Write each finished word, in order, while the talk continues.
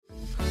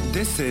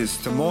This is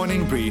the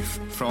morning brief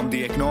from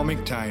the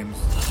Economic Times.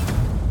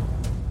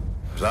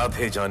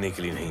 Radhe जाने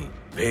के लिए नहीं,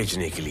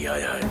 भेजने के लिए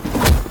आया है.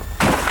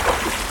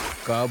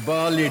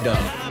 कबालीडा.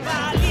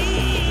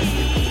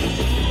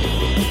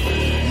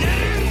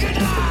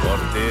 और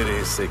तेरे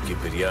हिस्से की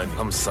बिरयानी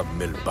हम सब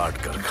मिल बांट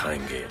कर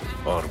खाएंगे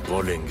और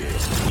बोलेंगे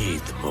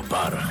ईद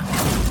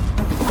मुबारक.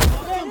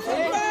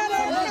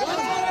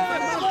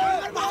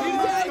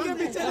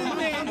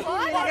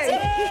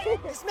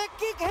 इसमें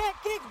किक है,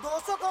 किक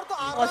 200 कर तो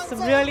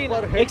Awesome, really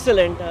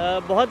excellent.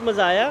 बहुत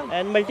मजा आया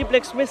एंड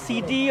मल्टीप्लेक्स में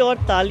सीटी और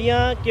तालियां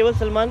केवल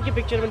सलमान की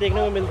पिक्चर में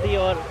देखने को मिलती है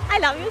और I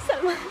love you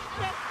Salman.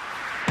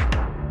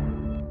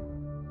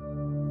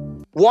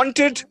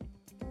 Wanted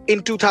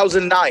in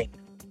 2009,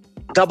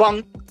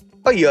 Dabang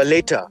a year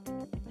later,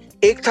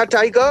 Ek Tha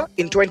Tiger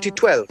in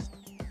 2012,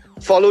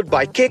 followed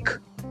by Kick,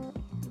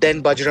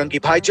 then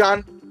Bajrangi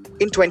Bhaijaan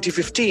in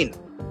 2015,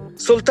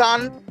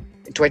 Sultan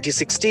in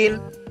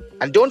 2016,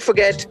 and don't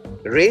forget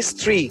Race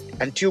 3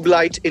 and Tube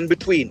Light in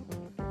between,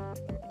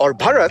 or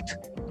Bharat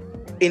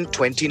in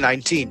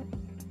 2019.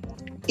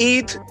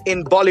 Eid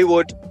in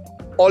Bollywood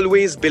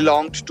always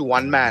belonged to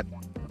one man,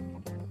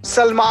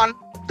 Salman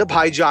the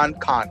Bhaijaan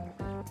Khan.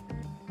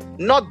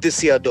 Not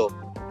this year though.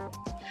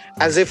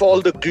 As if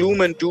all the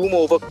gloom and doom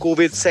over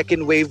COVID's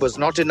second wave was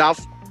not enough,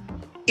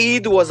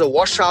 Eid was a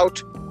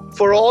washout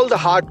for all the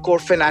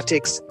hardcore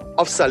fanatics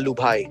of Sallu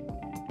Bhai.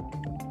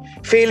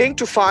 Failing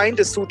to find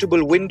a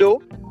suitable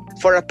window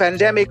for a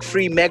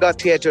pandemic-free mega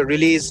theatre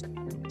release,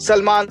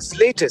 Salman's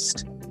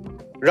latest,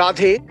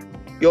 Radhe,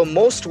 Your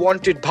Most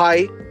Wanted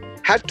Bhai,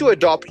 had to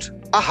adopt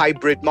a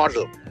hybrid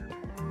model,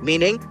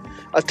 meaning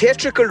a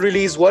theatrical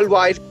release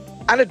worldwide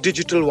and a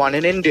digital one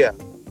in India,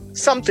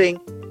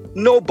 something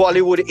no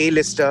Bollywood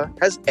A-lister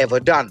has ever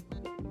done.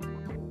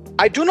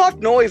 I do not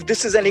know if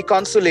this is any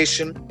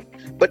consolation,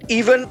 but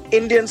even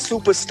Indian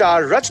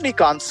superstar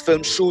Rajnikant's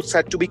film shoots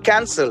had to be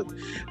cancelled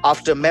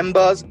after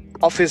members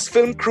of his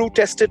film crew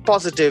tested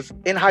positive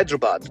in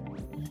Hyderabad.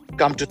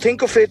 Come to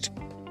think of it,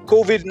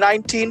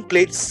 COVID-19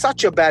 played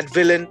such a bad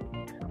villain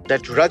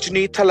that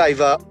Rajni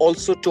Thalaiva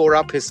also tore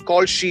up his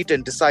call sheet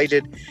and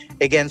decided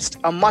against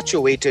a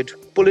much-awaited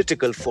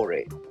political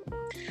foray.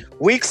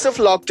 Weeks of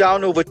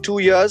lockdown over 2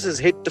 years has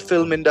hit the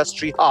film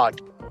industry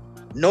hard.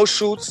 No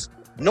shoots,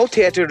 no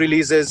theatre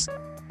releases,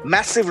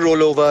 massive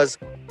rollovers,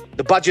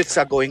 the budgets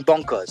are going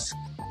bonkers.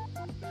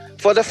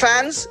 For the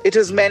fans, it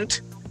has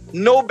meant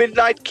no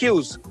midnight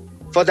queues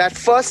for that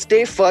first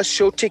day, first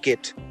show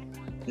ticket.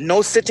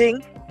 No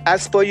sitting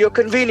as per your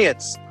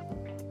convenience.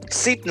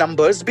 Seat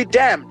numbers be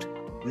damned.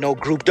 No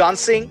group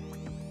dancing,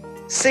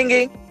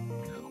 singing,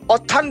 or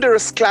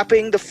thunderous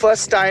clapping the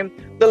first time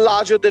the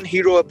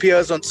larger-than-hero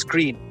appears on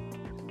screen.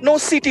 No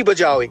siti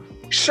bajawing,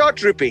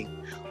 shirt ripping,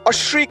 or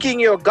shrieking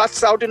your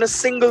guts out in a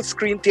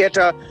single-screen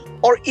theatre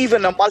or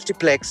even a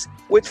multiplex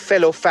with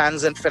fellow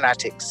fans and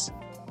fanatics.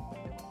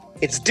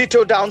 It's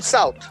ditto down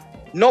south.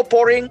 No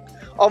pouring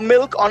of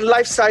milk on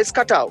life-size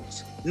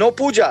cutouts. No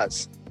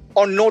pujas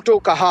or noto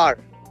kahar.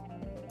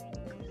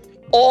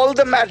 All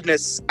the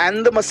madness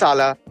and the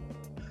masala,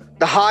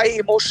 the high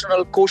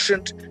emotional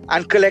quotient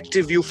and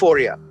collective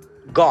euphoria,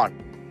 gone.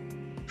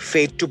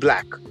 Fade to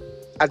black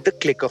at the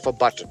click of a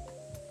button.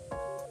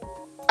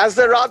 As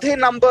the Radhe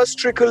numbers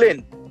trickle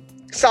in,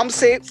 some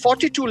say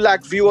 42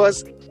 lakh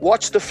viewers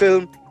watched the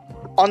film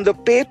on the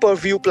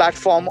pay-per-view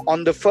platform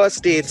on the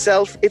first day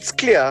itself. It's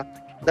clear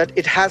that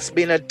it has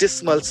been a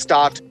dismal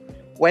start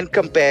when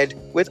compared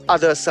with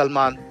other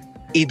Salman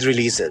Eid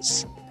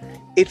releases.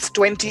 It's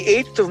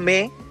 28th of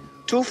May,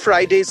 2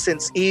 Fridays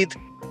since Eid.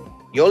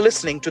 You're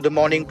listening to the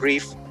Morning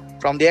Brief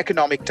from the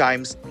Economic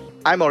Times.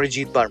 I'm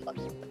Arijit Barman.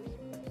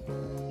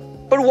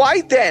 But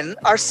why then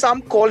are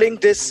some calling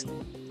this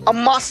a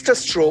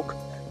masterstroke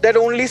that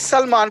only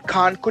Salman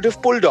Khan could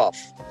have pulled off?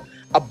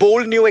 A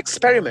bold new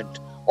experiment,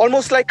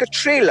 almost like a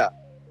trailer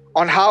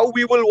on how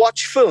we will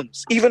watch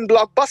films, even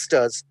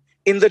blockbusters,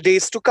 in the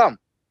days to come.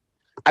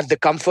 At the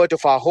comfort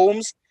of our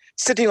homes,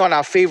 sitting on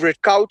our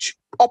favorite couch,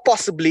 or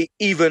possibly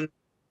even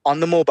on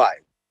the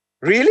mobile.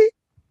 Really?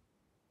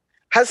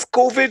 Has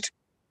COVID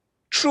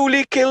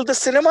truly killed the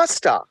cinema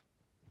star?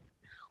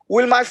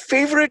 Will my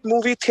favorite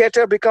movie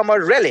theatre become a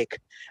relic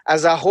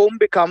as our home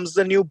becomes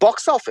the new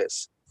box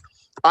office?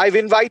 I've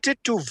invited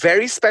two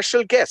very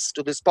special guests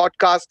to this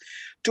podcast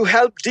to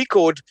help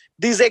decode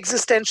these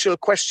existential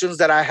questions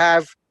that I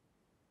have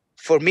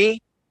for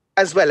me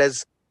as well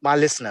as my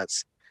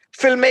listeners.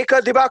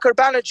 Filmmaker Dibakar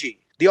Banerjee,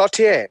 the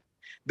auteur,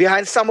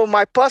 behind some of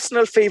my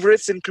personal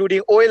favorites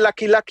including Oye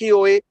Lucky Lucky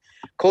Oye,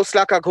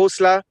 Khosla Ka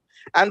Ghosla,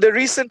 and the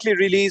recently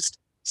released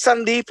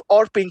Sandeep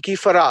Aur Pinky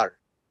Farrar,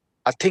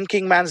 a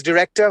thinking man's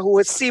director who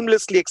has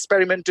seamlessly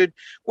experimented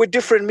with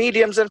different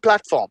mediums and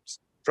platforms,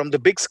 from the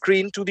big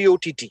screen to the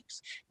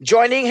OTTs.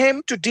 Joining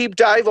him to deep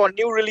dive on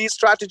new release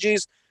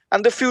strategies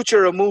and the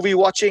future of movie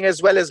watching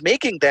as well as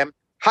making them,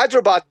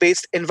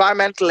 Hyderabad-based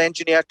environmental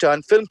engineer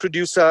turned film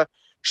producer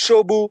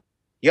Shobu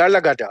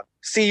Yarlagadda,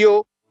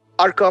 CEO,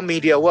 Arca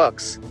Media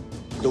Works.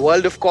 The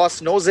world, of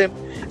course, knows him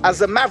as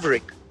the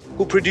maverick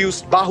who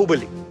produced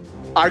Bahubali,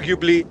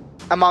 arguably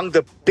among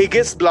the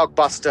biggest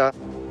blockbuster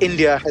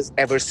India has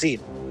ever seen.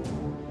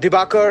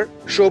 Dibakar,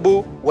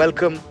 Shobu,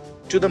 welcome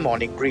to the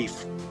Morning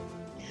Brief.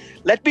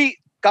 Let me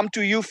come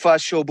to you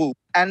first, Shobu,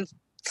 and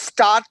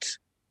start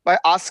by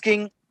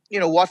asking,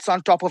 what's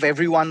on top of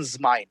everyone's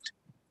mind.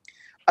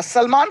 A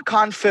Salman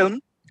Khan film,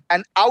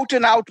 an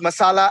out-and-out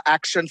masala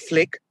action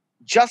flick,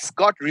 just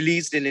got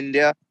released in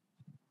India,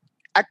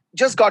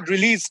 just got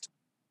released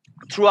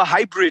through a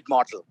hybrid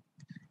model.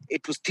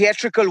 It was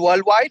theatrical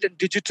worldwide and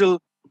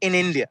digital in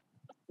India.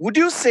 Would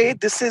you say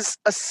this is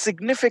a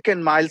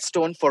significant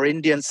milestone for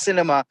Indian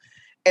cinema,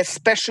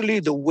 especially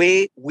the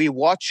way we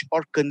watch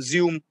or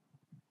consume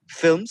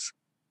films?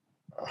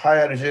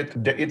 Hi,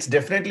 Arijit. It's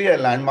definitely a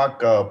landmark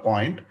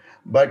point,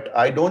 but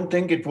I don't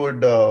think it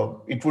would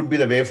be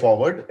the way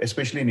forward,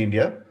 especially in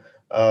India,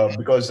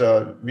 because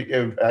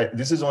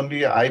this is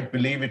only, I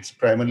believe, it's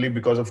primarily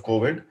because of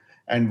COVID.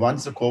 And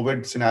once the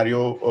COVID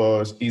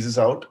scenario eases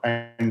out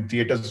and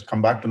theaters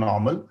come back to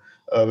normal,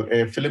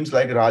 films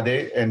like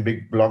Radhe and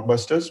big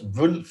blockbusters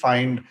will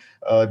find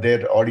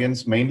their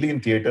audience mainly in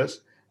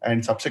theaters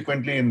and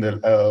subsequently in the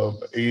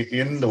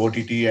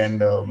OTT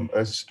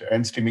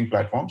and streaming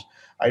platforms.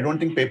 I don't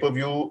think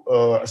pay-per-view,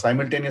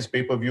 simultaneous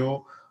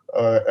pay-per-view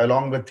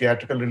along with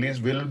theatrical release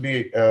will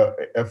be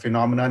a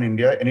phenomenon in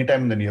India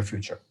anytime in the near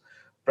future.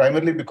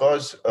 Primarily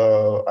because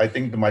I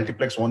think the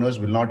multiplex owners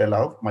will not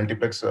allow,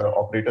 multiplex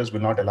operators will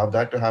not allow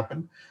that to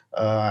happen.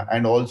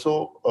 And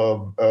also,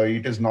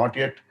 it is not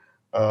yet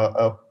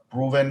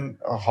proven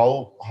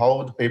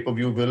how the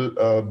pay-per-view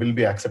will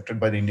be accepted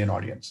by the Indian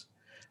audience.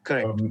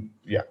 Correct.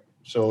 Yeah.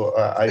 So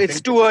I it's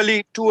think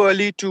too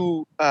early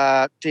to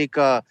take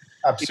a.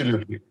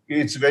 Absolutely,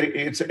 it's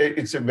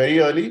very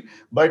early.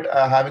 But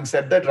having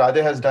said that,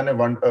 Radhe has done a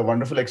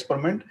wonderful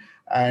experiment,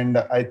 and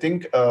I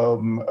think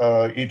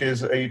it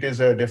is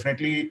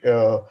definitely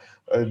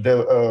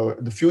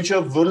the future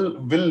will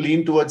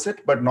lean towards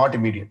it, but not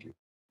immediately.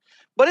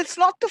 But it's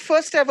not the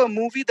first ever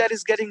movie that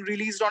is getting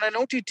released on an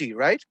OTT,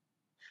 right?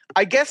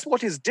 I guess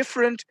what is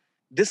different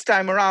this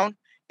time around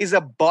is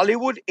a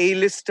Bollywood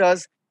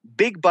A-lister's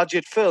big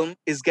budget film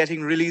is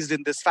getting released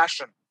in this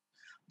fashion.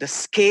 The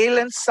scale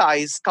and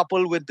size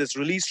coupled with this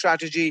release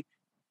strategy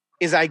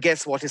is, I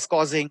guess, what is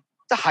causing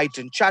the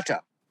heightened chatter.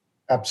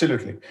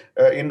 Absolutely.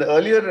 In the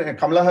earlier,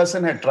 Kamala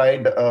Hassan had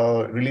tried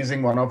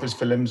releasing one of his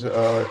films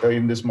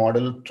in this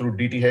model through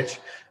DTH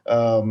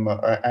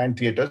and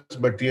theaters,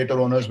 but theater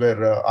owners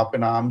were up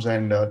in arms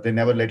and they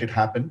never let it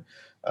happen.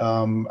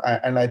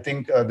 And I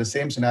think the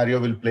same scenario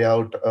will play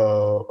out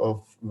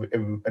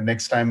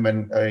next time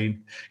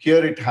when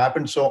here it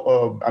happened.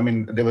 So,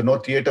 there were no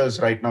theaters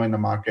right now in the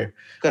market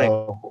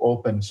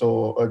open.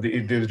 So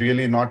there's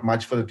really not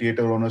much for the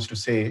theater owners to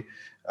say.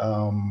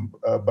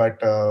 But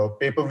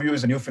pay-per-view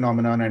is a new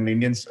phenomenon, and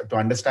Indians, to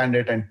understand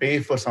it and pay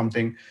for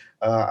something,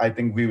 I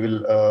think we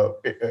will,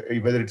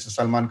 whether it's a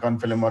Salman Khan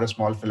film or a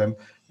small film,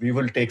 we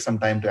will take some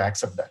time to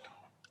accept that.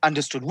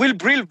 Understood. We'll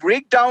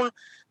break down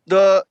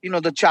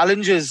the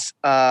challenges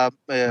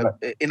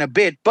in a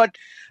bit, but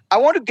I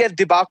want to get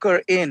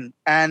Dibakar in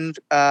and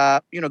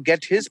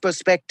get his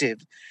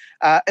perspective,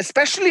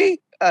 especially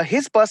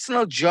his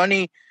personal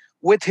journey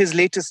with his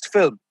latest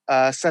film,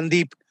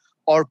 Sandeep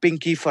or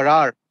Pinky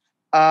Farrar.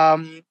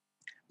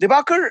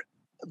 Dibakar,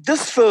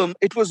 this film,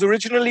 it was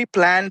originally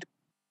planned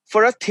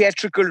for a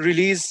theatrical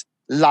release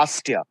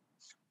last year.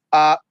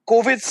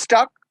 COVID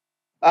struck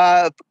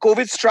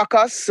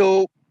us,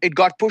 so it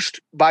got pushed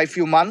by a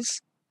few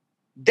months.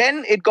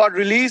 Then it got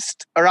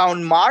released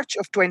around March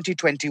of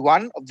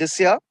 2021 of this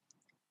year.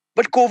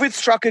 But COVID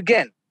struck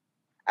again.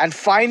 And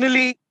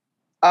finally,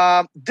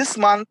 this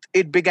month,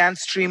 it began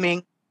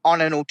streaming on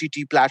an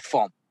OTT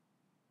platform.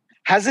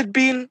 Has it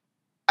been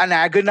an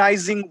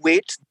agonizing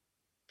wait?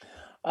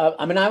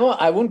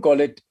 I won't call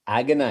it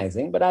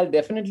agonizing, but I'll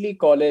definitely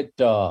call it,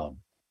 how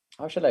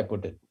shall I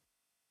put it?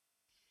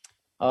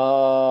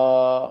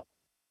 I'll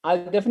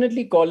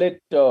definitely call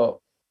it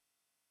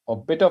a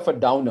bit of a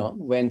downer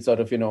when sort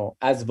of,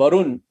 as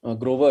Varun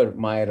Grover,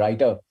 my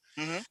writer,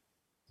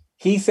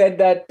 he said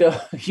that,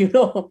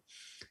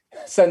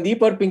 Sandeep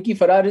or Pinky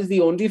Farrar is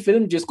the only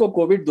film jisko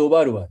COVID 2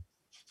 baar hua.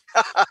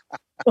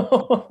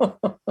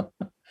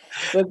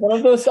 So it's one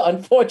of those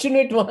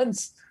unfortunate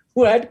ones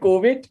who had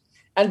COVID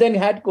and then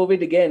had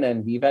COVID again.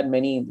 And we've had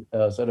many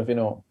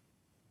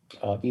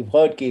we've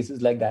heard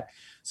cases like that.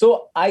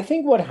 So I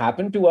think what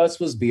happened to us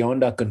was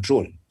beyond our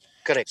control.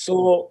 Correct.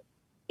 So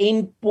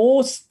in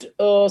post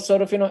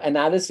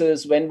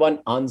analysis, when one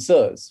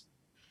answers,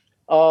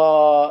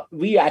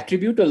 we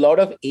attribute a lot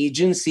of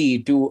agency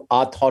to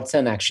our thoughts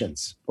and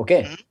actions,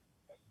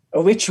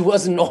 which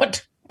was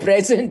not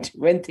present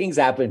when things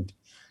happened.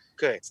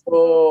 Okay.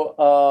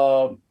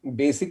 So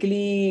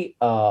basically,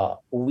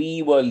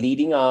 we were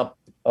leading up.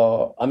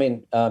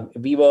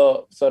 We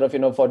were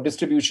for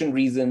distribution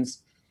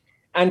reasons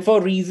and for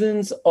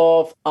reasons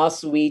of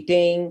us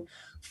waiting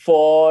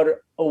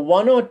for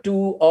one or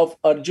two of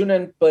Arjun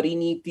and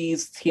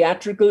Pariniti's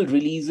theatrical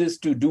releases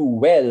to do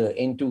well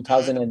in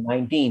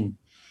 2019.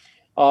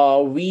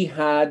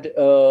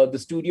 The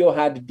studio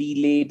had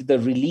delayed the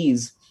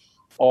release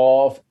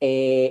of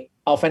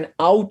an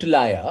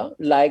outlier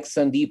like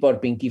Sandeep or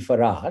Pinky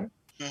Farrar,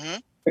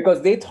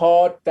 because they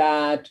thought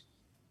that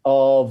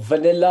a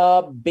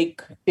vanilla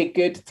big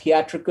ticket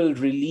theatrical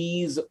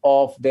release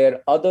of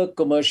their other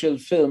commercial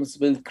films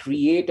will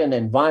create an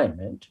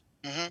environment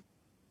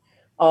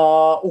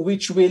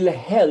which will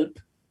help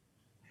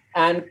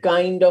and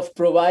kind of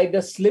provide a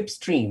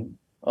slipstream,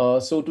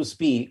 so to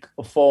speak,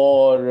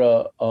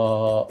 for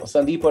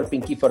Sandeep or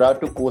Pinky Farrar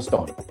to coast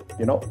on,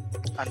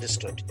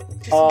 Understood.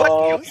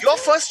 But your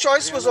first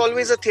choice was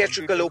always a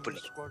theatrical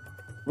opening.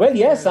 Well,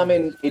 yes, I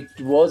mean, it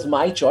was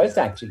my choice,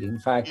 actually. In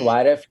fact,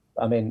 YRF,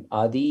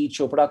 Adi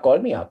Chopra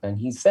called me up and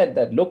he said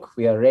that, look,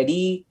 we are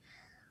ready.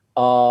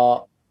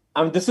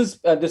 This is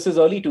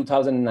early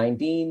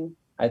 2019,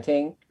 I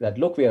think, that,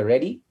 look, we are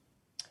ready.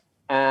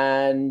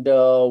 And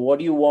what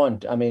do you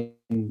want?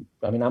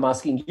 I'm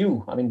asking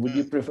you, would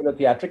you prefer a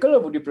theatrical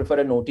or would you prefer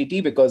an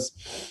OTT? Because,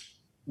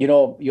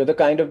 you're the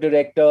kind of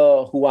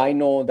director who I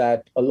know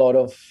that a lot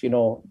of,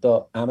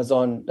 the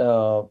Amazon,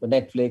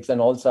 Netflix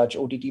and all such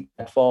OTT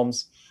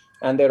platforms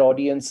and their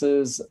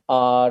audiences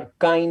are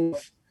kind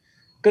of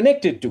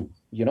connected to,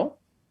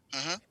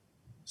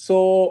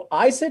 So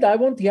I said, I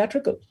want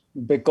theatrical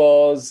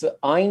because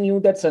I knew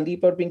that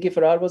Sandeep or Pinky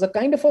Farrar was a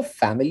kind of a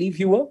family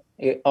viewer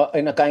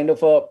in a kind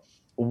of a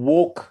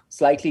woke,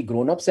 slightly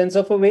grown-up sense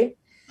of the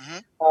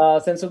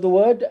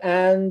word.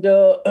 And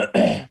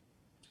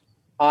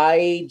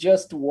I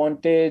just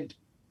wanted,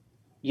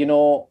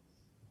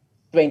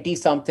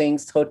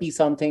 20-somethings,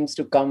 30-somethings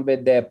to come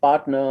with their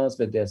partners,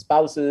 with their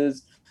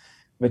spouses,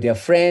 with their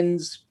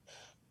friends,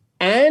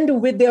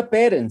 and with their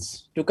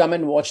parents to come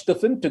and watch the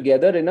film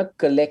together in a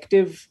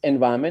collective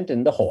environment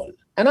in the hall.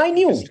 And I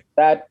knew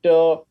that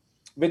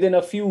within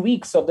a few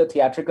weeks of the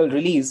theatrical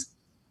release,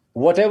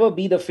 whatever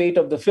be the fate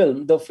of the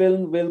film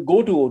will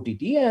go to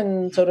OTT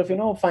and sort of,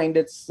 find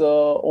its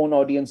own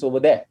audience over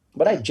there.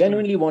 But I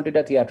genuinely wanted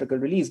a theatrical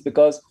release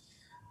because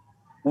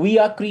we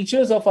are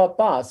creatures of our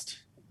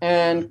past.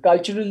 And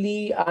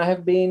culturally, I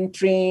have been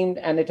trained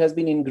and it has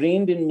been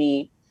ingrained in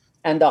me.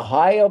 And the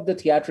high of the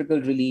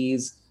theatrical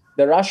release,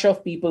 the rush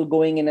of people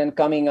going in and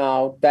coming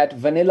out, that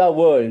vanilla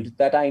world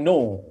that I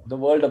know, the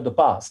world of the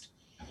past,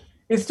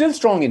 is still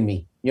strong in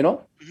me,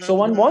 So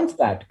one wants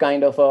that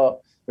kind of a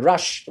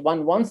rush.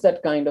 One wants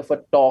that kind of a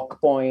talk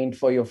point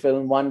for your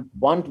film. One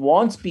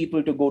wants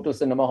people to go to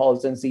cinema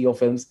halls and see your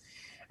films.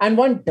 And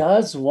one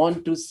does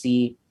want to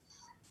see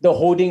the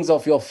hoardings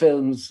of your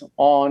films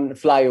on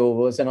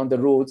flyovers and on the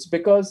roads,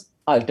 because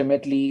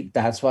ultimately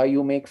that's why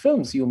you make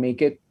films. You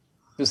make it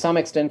to some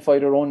extent for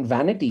your own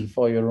vanity,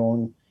 for your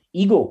own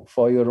ego,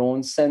 for your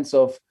own sense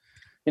of,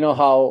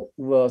 how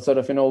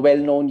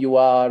well-known you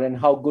are and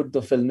how good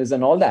the film is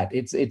and all that.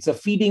 It's a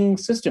feeding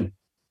system.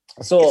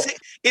 So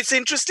it's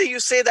interesting you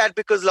say that,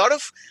 because a lot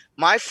of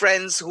my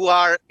friends who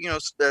are,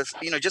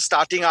 just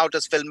starting out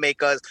as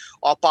filmmakers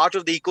or part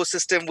of the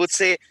ecosystem would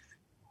say,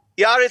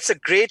 yeah, it's a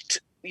great,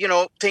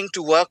 thing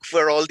to work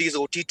for all these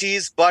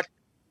OTTs, but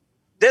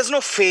there's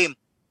no fame.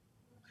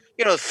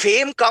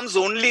 Fame comes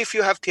only if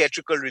you have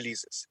theatrical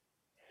releases.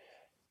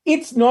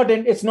 It's not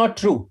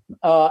true.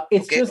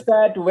 It's just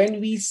that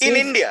when we say...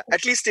 In India,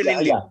 at least in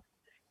India.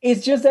 Yeah.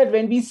 It's just that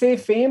when we say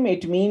fame,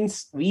 it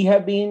means we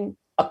have been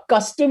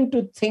accustomed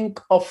to think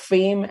of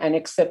fame and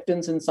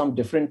acceptance in some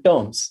different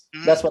terms.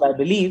 That's what I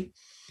believe.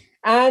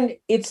 And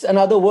it's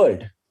another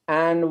world.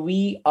 And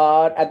we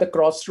are at the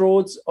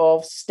crossroads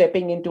of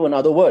stepping into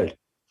another world.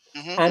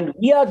 And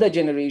we are the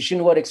generation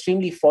who are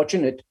extremely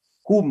fortunate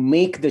who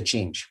make the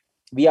change.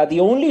 We are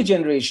the only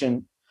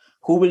generation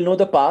who will know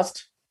the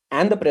past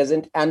and the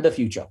present and the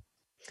future.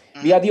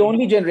 We are the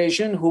only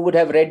generation who would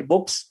have read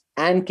books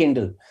and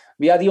Kindle.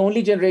 We are the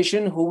only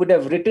generation who would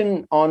have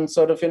written on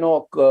sort of,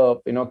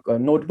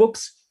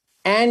 notebooks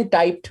and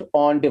typed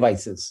on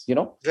devices,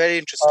 Very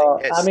interesting.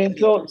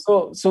 Yes,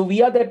 so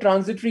we are that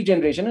transitory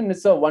generation, and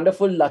it's a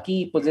wonderful,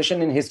 lucky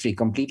position in history,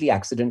 completely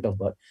accident of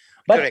birth.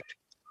 But correct.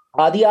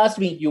 Adi asked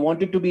me, you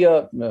wanted to be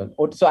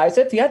so I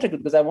said theatrical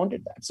because I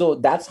wanted that. So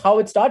that's how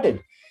it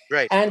started.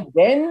 Right. And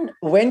then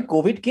when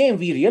COVID came,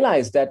 we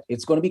realized that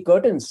it's going to be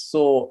curtains.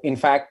 So in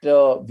fact,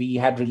 we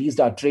had released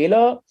our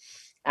trailer,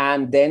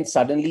 and then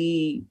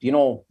suddenly,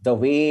 the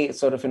way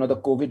sort of, the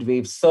COVID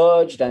wave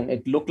surged, and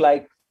it looked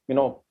like,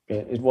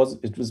 it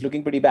was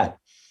looking pretty bad.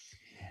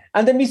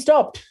 And then we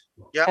stopped.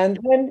 Yeah. And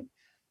then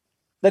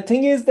the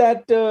thing is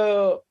that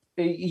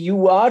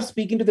you are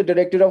speaking to the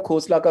director of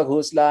Khosla Ka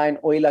Ghosla and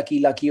Oye Lucky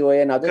Lucky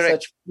Oye and other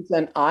Correct. such films.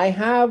 And I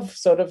have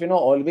sort of,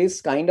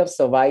 always kind of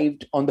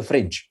survived on the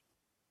fringe.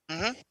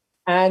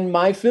 And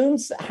my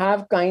films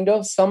have kind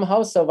of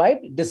somehow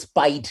survived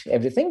despite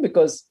everything,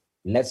 because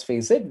let's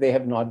face it, they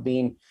have not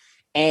been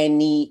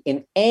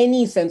in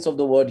any sense of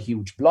the word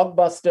huge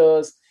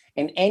blockbusters.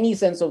 In any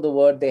sense of the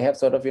word, they have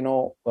sort of,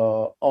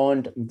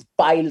 earned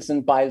piles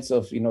and piles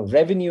of,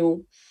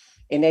 revenue.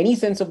 In any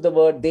sense of the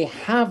word, they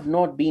have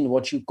not been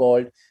what you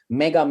called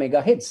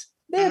mega hits.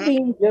 They've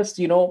been just,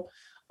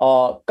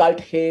 cult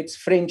hits,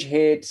 fringe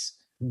hits,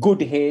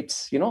 good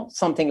hits,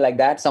 something like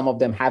that. Some of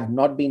them have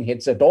not been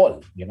hits at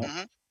all,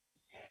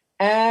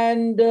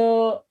 And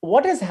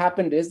what has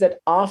happened is that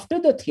after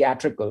the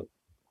theatrical,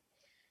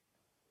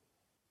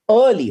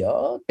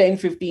 earlier, 10,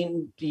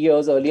 15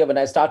 years earlier, when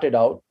I started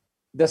out,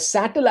 the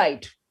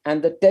satellite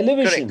and the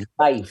television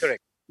life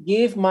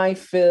gave my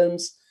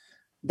films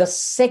the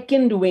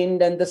second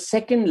wind and the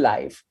second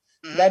life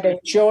that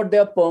ensured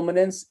their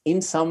permanence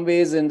in some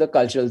ways in the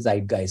cultural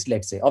zeitgeist,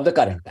 let's say, of the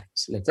current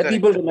times. Let's say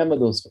people remember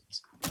those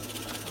films.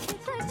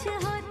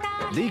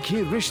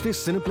 देखिए रिश्ते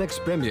cineplex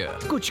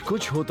premiere कुछ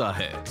कुछ होता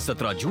है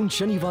 17 जून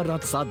शनिवार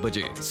रात 7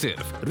 बजे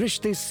सिर्फ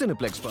रिश्ते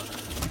सिनेप्लेक्स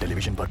पर।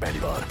 टेलीविजन पर पहली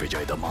बार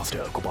विजय द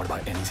मास्टर को पावर्ड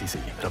बाय एनसीसी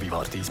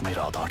रविवार 30 मई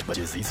रात 8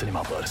 बजे जी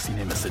सिनेमा पर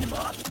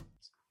cinema.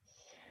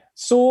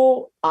 So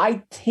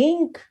I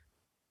think,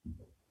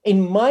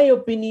 in my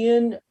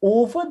opinion,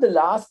 over the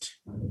last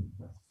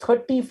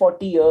 30,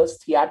 40 years,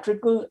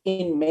 theatrical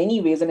in many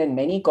ways and in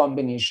many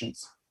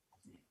combinations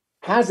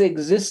has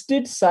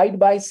existed side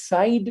by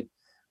side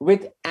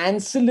with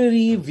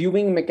ancillary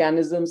viewing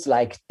mechanisms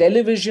like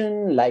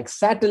television, like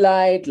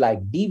satellite, like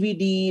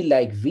DVD,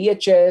 like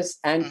VHS,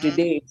 and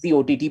today it's the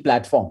OTT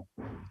platform.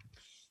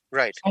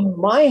 Right. And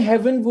my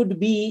heaven would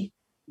be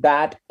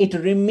that it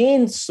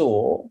remains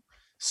so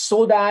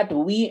that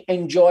we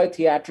enjoy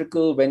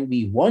theatrical when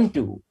we want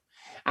to,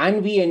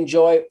 and we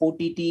enjoy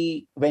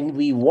OTT when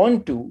we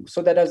want to,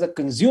 so that as a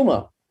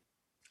consumer,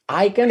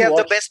 I can have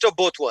watch the best of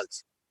both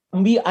worlds.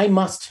 I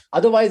must.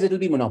 Otherwise, it will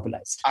be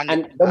monopolized.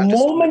 And the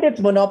moment it's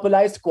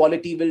monopolized,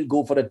 quality will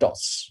go for a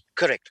toss.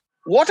 Correct.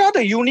 What are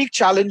the unique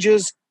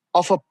challenges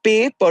of a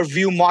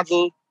pay-per-view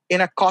model in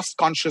a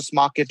cost-conscious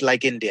market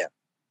like India?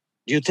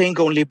 Do you think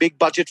only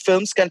big-budget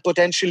films can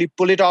potentially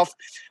pull it off,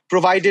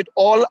 provided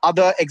all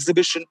other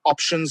exhibition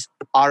options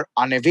are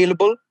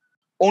unavailable?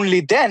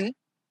 Only then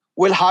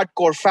will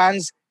hardcore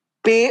fans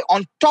pay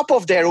on top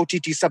of their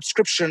OTT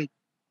subscription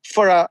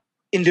for an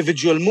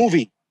individual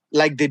movie,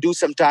 like they do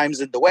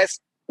sometimes in the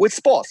West with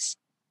sports.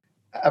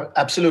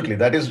 Absolutely,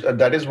 that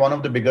is one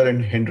of the bigger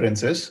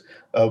hindrances.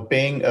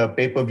 Paying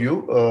pay-per-view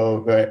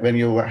when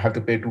you have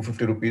to pay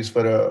 250 rupees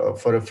for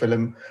a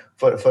film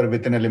for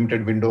within a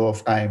limited window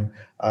of time.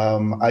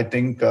 I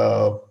think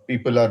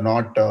people are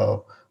not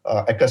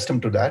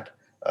accustomed to that.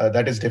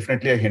 That is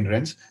definitely a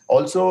hindrance.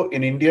 Also,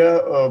 in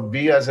India,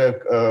 we as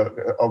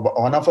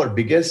one of our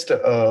biggest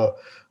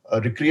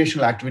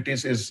recreational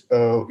activities is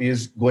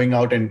going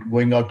out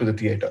to the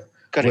theater.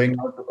 Correct.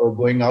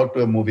 Going out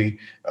to a movie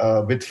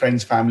with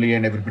friends, family,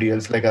 and everybody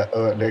else, like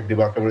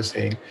Dibakar was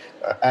saying,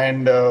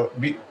 and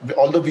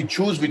although we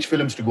choose which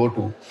films to go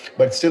to,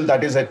 but still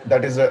that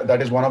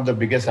is one of the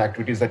biggest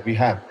activities that we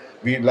have.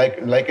 We like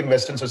in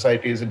Western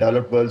societies, in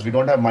developed worlds, we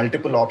don't have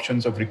multiple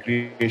options of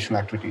recreational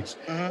activities.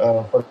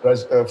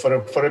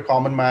 For a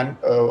common man,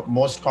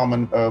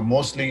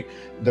 mostly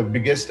the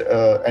biggest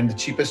and the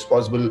cheapest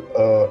possible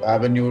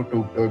avenue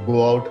to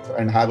go out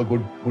and have a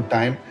good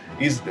time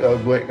is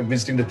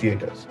visiting the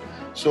theaters.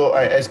 So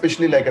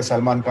especially like a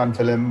Salman Khan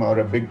film or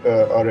a big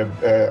or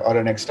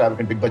an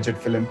extravagant big budget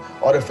film,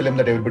 or a film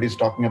that everybody's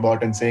talking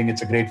about and saying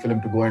it's a great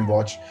film to go and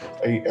watch.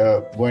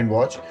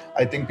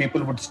 I think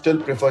people would still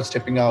prefer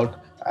stepping out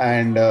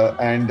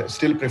and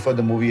still prefer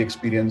the movie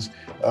experience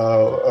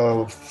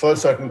for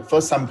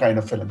some kind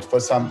of films, for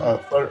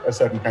a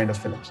certain kind of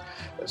films.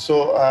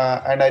 So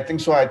I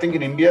think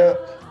in India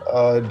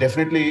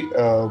definitely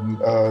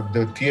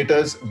the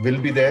theaters will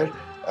be there.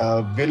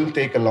 Will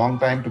take a long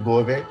time to go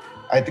away.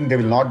 I think they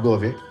will not go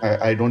away.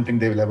 I don't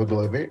think they will ever go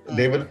away.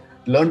 They will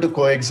learn to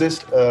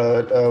coexist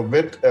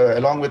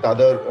along with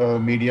other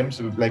mediums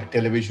like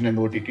television and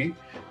OTT,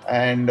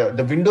 and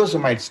the windows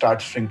might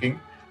start shrinking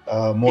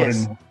more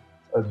and more.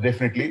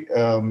 Definitely,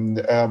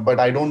 but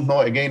I don't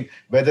know again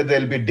whether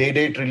there will be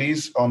day-date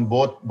release on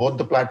both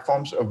the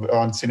platforms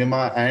on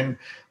cinema and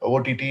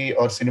OTT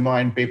or cinema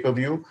and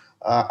pay-per-view.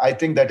 I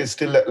think that is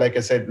still, like I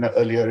said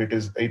earlier, it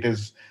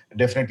is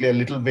definitely a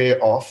little way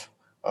off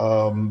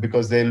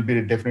because there will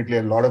be definitely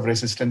a lot of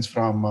resistance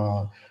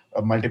from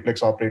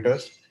multiplex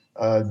operators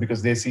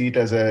because they see it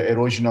as an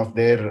erosion of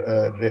their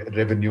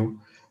revenue.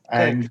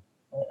 And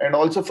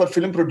also for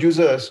film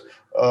producers,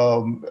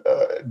 from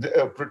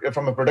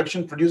a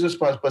production producer's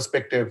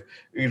perspective,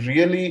 we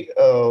really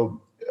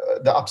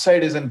the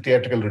upside is in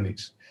theatrical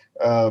release.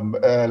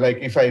 Like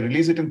if I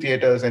release it in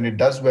theaters and it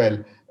does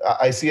well,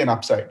 I see an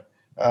upside.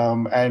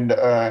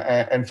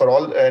 And for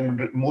all,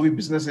 and movie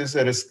business is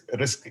a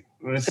risk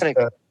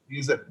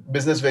is a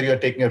business where you are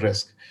taking a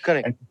risk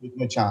and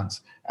taking a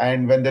chance.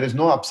 And when there is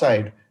no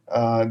upside,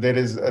 there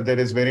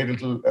is very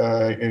little.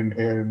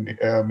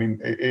 I mean,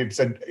 it's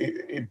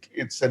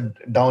a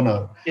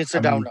downer. It's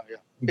a downer. Yeah.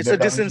 It's a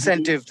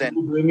disincentive then.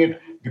 Doing it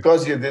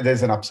because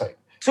there's an upside.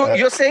 So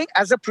you're saying,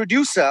 as a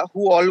producer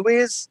who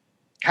always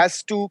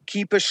has to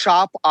keep a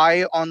sharp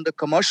eye on the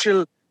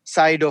commercial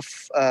side of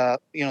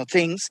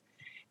things,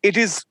 it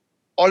is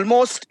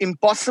almost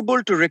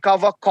impossible to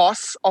recover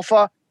costs of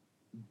a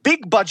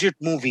big budget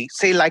movie,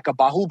 say like a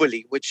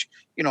Bahubali, which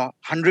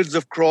hundreds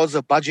of crores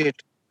of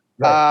budget.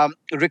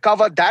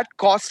 Recover that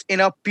cost in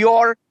a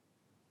pure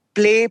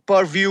play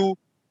per view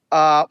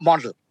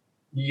model.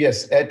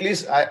 Yes, at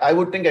least I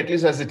would think, at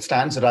least as it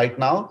stands right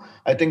now,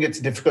 I think it's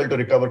difficult to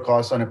recover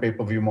costs on a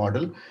pay-per-view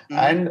model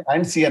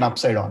and see an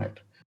upside on it.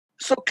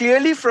 So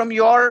clearly, from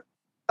your,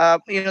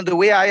 the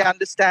way I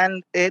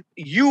understand it,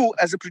 you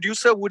as a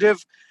producer would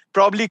have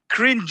probably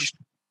cringed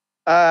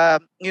or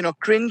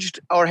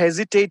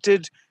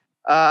hesitated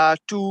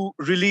to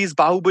release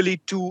Bahubali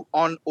 2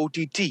 on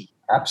OTT.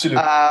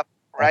 Absolutely.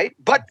 Right?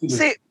 But Absolutely.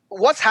 say,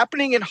 what's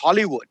happening in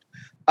Hollywood?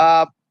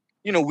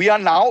 We are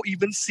now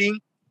even seeing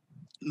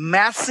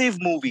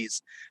massive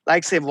movies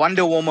like, say,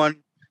 Wonder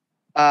Woman,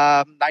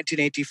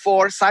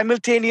 1984,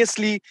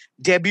 simultaneously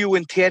debut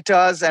in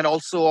theaters and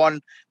also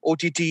on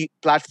OTT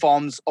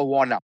platforms or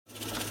Warner.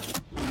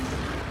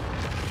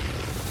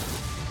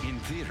 In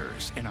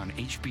theaters and on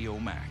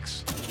HBO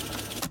Max.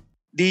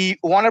 The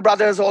Warner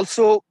Brothers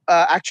also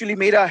actually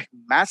made a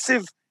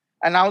massive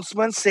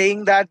announcement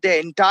saying that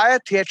their entire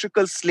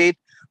theatrical slate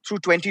through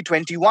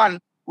 2021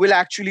 will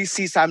actually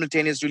see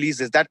simultaneous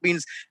releases. That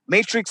means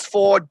Matrix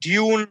 4,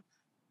 Dune.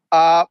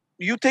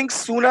 You think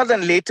sooner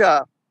than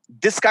later,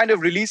 this kind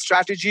of release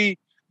strategy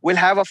will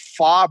have a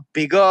far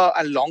bigger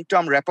and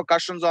long-term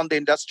repercussions on the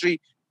industry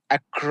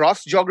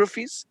across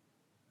geographies?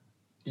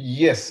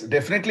 Yes,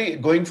 definitely.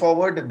 Going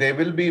forward, there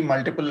will be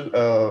multiple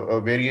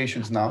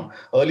variations now.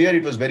 Earlier,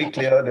 it was very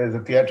clear. There is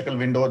a theatrical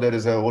window, there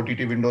is a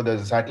OTT window, there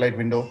is a satellite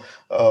window.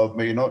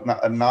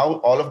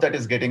 Now all of that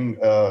is getting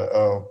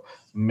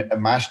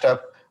mashed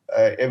up.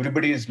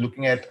 Everybody is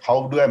looking at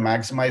how do I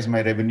maximize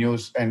my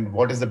revenues and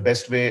what is the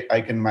best way I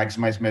can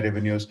maximize my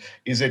revenues.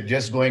 Is it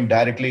just going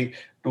directly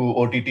to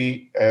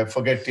OTT,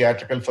 forget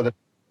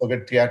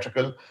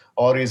theatrical,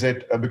 or is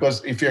it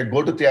because if you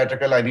go to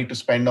theatrical, I need to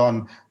spend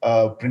on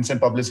prints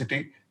and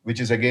publicity, which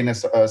is again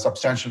a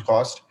substantial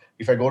cost.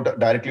 If I go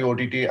directly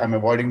OTT, I'm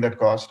avoiding that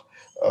cost.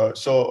 Do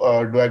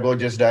I go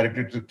just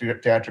directly to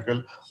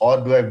theatrical,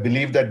 or do I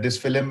believe that this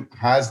film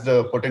has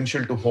the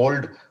potential to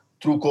hold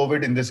through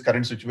COVID in this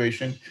current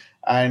situation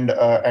and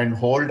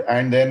hold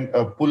and then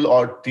pull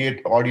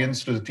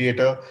audience to the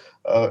theater?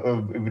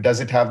 Does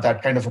it have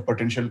that kind of a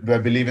potential? Do I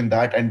believe in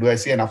that? And do I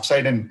see an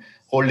upside in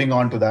holding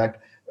on to that?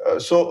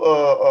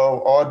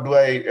 Or do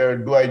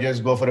I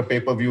just go for a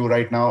pay-per-view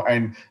right now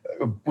and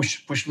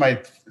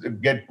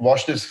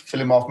wash this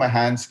film off my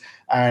hands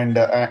and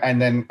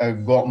then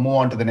move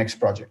on to the next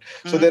project?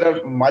 So there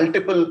are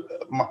multiple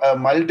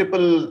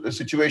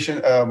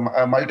situations,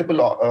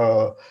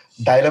 multiple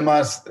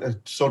dilemmas,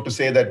 so to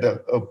say, that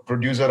a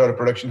producer or a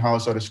production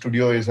house or a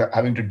studio is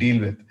having to deal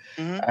with.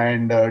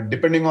 And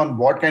depending on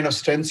what kind of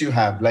strengths you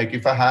have, like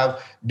if I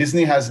have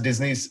Disney has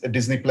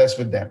Disney Plus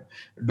with them,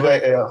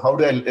 they're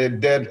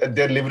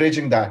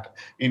leveraging that.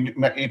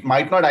 It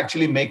might not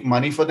actually make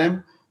money for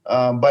them,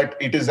 but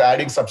it is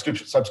adding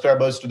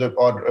subscribers to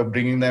or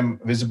bringing them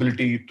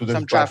visibility to the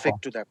some platform.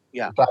 traffic to them.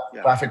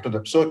 Traffic to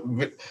them. So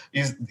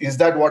is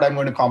that what I'm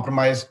going to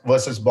compromise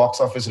versus box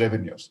office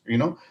revenues?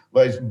 Am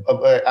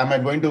I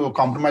going to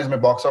compromise my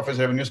box office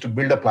revenues to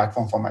build a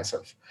platform for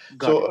myself?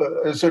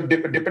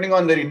 Depending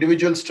on their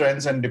individual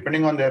strengths and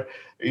depending on their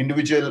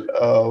individual,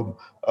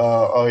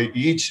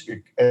 each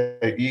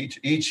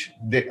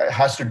they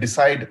has to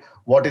decide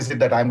what is it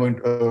that I'm going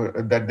to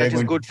that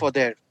is good for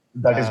their.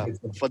 That is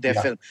good for their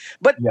film.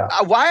 But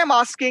why I'm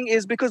asking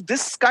is because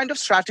this kind of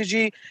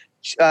strategy,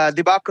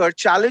 Dibakar,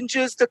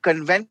 challenges the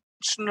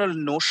conventional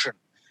notion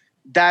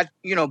that,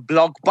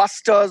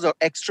 blockbusters or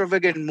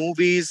extravagant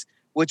movies,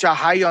 which are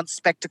high on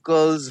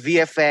spectacles,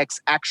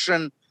 VFX,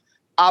 action,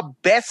 are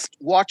best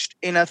watched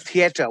in a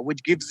theater,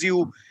 which gives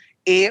you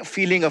a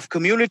feeling of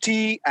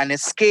community and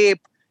escape.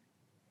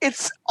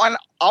 It's an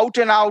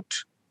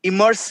out-and-out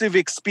immersive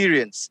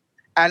experience.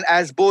 And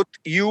as both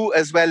you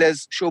as well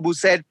as Shobu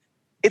said,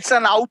 it's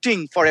an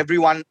outing for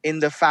everyone in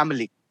the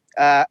family,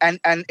 and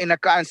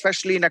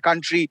especially in a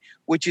country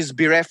which is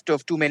bereft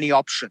of too many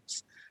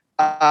options.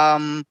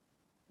 But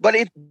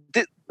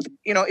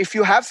if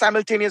you have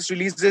simultaneous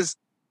releases,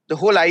 the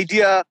whole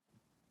idea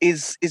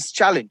is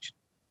challenged.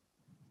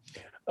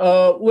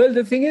 Well,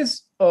 the thing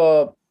is,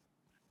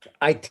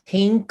 I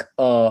think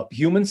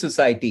human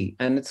society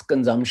and its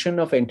consumption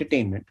of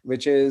entertainment,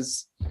 which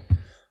is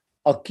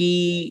a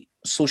key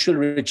social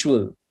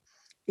ritual,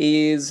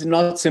 is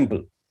not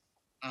simple.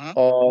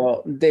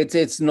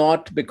 It's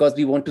not because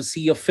we want to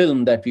see a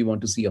film that we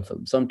want to see a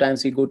film.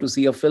 Sometimes we go to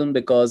see a film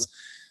because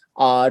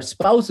our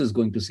spouse is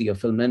going to see a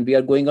film and we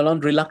are going along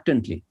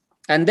reluctantly.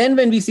 And then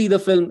when we see the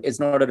film, it's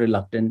not a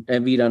reluctant,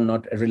 and we are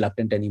not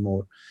reluctant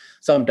anymore.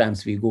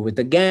 Sometimes we go with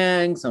a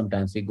gang,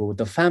 sometimes we go with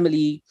a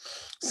family,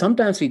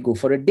 sometimes we go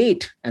for a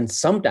date, and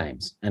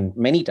sometimes, and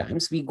many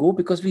times, we go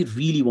because we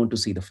really want to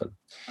see the film.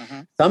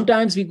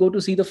 Sometimes we go to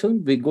see a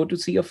film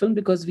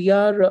because we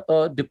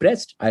are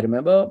depressed. I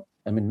remember,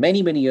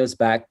 many, many years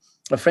back,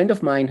 a friend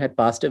of mine had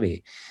passed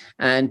away.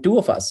 And two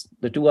of us,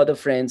 the two other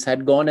friends,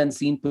 had gone and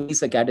seen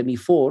Police Academy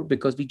 4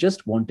 because we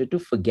just wanted to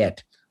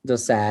forget the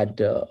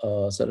sad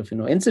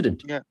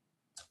incident. Yeah.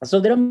 So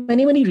there are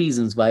many, many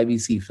reasons why we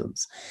see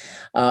films.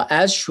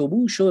 As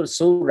Shobu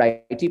so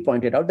rightly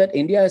pointed out, that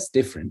India is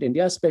different.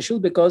 India is special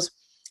because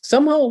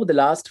Somehow over the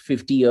last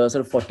 50 years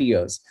or 40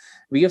 years,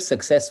 we have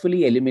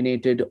successfully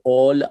eliminated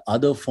all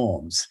other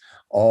forms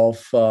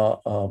of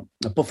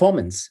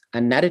performance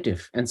and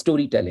narrative and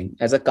storytelling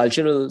as a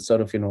cultural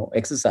sort of,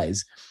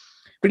 exercise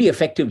pretty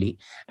effectively.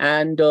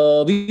 And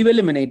we've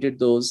eliminated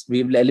those.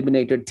 We've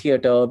eliminated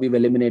theater. We've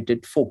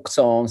eliminated folk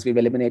songs. We've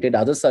eliminated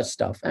other such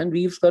stuff. And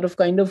we've sort of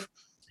kind of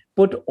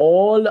put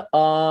all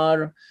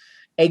our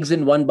eggs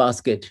in one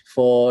basket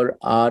for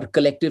our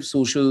collective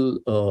social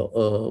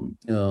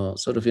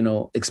sort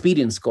of,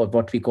 experience, called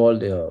what we call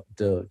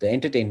the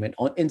entertainment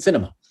in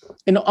cinema,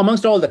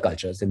 amongst all the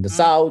cultures in the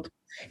South,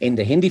 in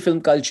the Hindi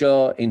film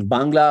culture, in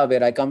Bangla,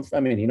 where I come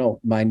from,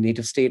 my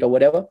native state or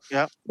whatever.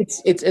 Yeah.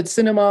 It's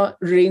cinema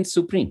reigns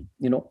supreme,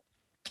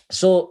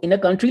 So in a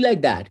country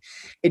like that,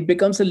 it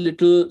becomes a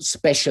little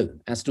special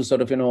as to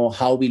sort of,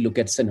 how we look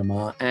at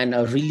cinema. And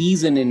a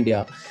release in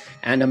India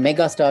and a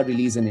megastar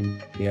release in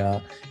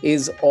India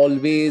is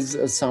always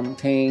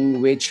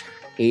something which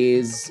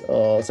is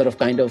sort of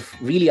kind of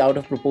really out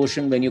of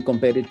proportion when you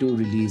compare it to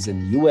release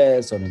in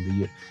US or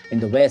in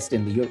the West,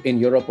 in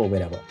Europe or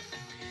wherever.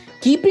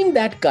 Keeping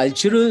that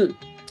cultural,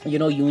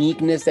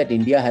 uniqueness that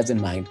India has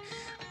in mind,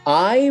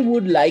 I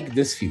would like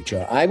this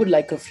future. I would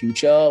like a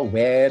future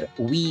where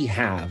we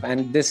have,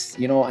 and this,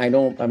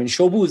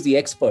 Shobu is the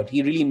expert.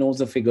 He really knows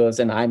the figures,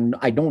 and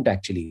I don't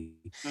actually.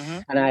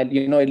 And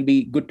it'll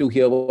be good to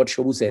hear what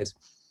Shobu says.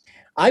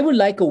 I would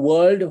like a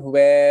world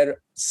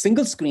where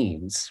single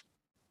screens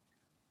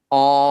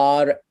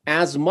are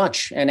as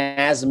much and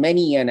as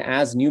many and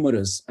as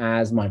numerous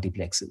as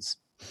multiplexes.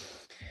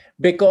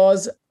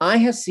 Because I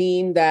have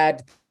seen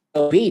that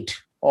the weight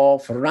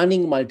of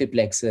running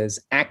multiplexes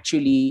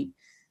actually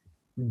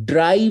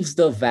drives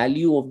the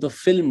value of the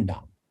film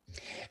down.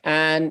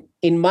 And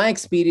in my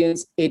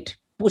experience, it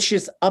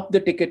pushes up the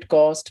ticket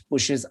cost,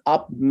 pushes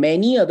up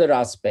many other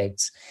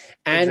aspects,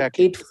 and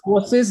it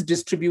forces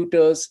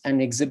distributors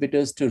and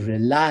exhibitors to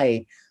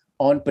rely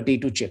on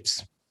potato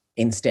chips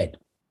instead.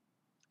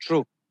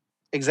 True.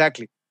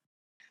 Exactly.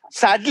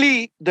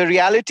 Sadly, the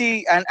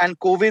reality and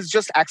COVID's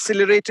just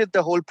accelerated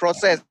the whole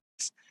process.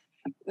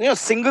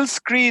 Single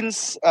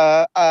screens,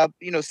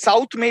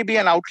 South may be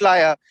an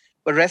outlier,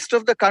 but rest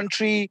of the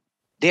country,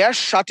 they are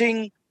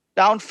shutting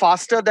down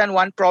faster than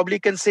one probably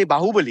can say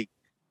Bahubali.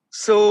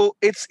 So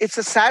it's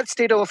a sad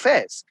state of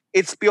affairs.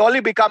 It's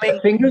purely becoming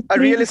a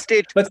real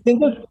estate. But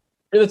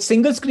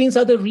single screens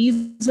are the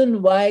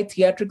reason why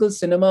theatrical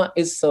cinema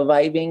is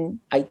surviving,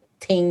 I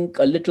think,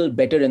 a little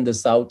better in the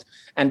South.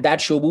 And that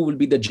Shobu will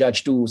be the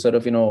judge to sort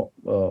of,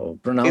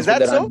 pronounce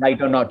whether I'm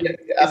right or not. Yeah,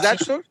 is that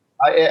so?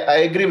 I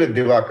agree with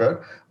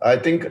Dibakar. I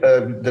think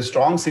the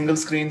strong single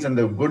screens and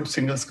the good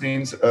single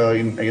screens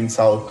in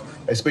South,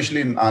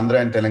 especially in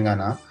Andhra and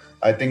Telangana,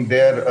 I think they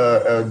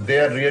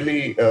are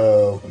really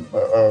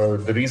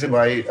the reason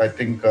why I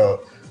think the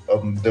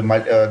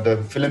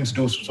films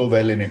do so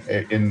well in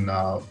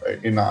Andhra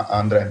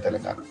and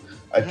Telangana.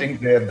 I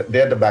think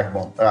they're the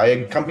backbone.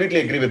 I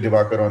completely agree with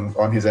Dibakar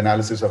on his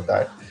analysis of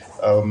that.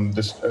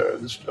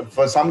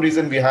 For some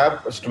reason, we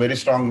have very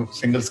strong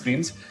single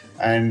screens,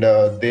 and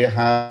they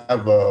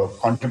have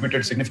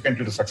contributed significantly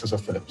to the success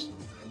of films.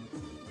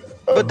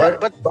 But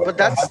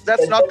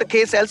that's not the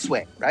case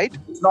elsewhere, right?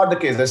 It's not the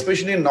case,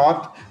 especially in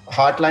North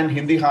Heartland,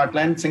 Hindi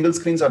Heartland. Single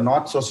screens are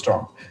not so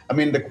strong. I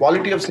mean, the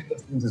quality of single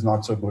screens is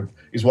not so good,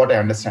 is what I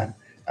understand.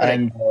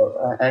 And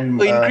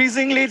so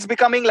increasingly, it's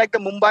becoming like the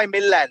Mumbai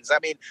Milllands. I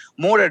mean,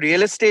 more a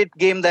real estate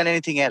game than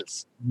anything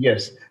else.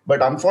 Yes,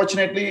 but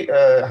unfortunately,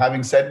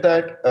 having said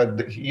that,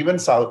 even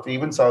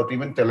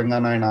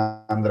Telangana and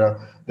Andhra,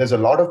 there's a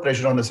lot of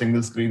pressure on the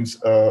single screens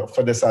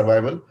for their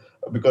survival,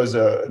 because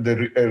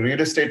the real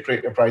estate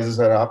prices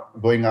are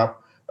going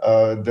up.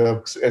 A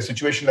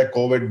situation like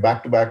COVID,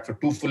 back to back for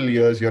 2 full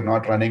years, you're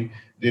not running.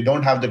 They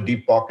don't have the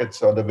deep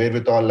pockets or the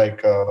wherewithal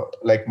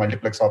like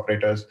multiplex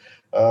operators.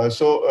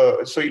 So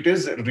it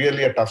is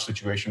really a tough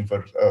situation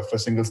for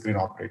single screen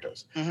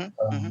operators.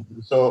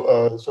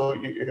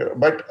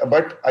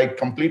 But I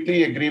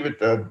completely agree with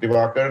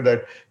Dibakar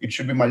that it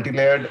should be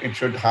multi-layered. It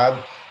should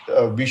have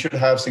we should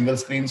have single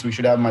screens. We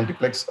should have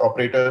multiplex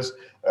operators.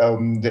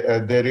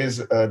 There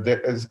is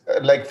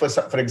like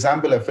for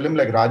example, a film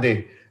like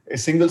Radhe, a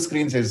single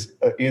screens is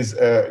its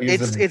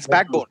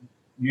backbone.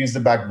 Is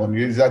the backbone.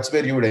 That's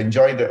where you would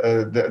enjoy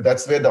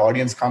that's where the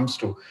audience comes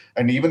to.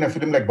 And even a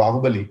film like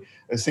Bahubali,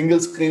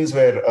 single screens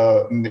where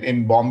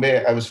in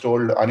Bombay, I was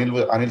told,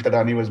 Anil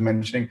Tadani was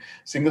mentioning,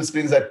 single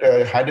screens that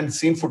hadn't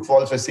seen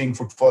footfalls were seeing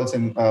footfalls for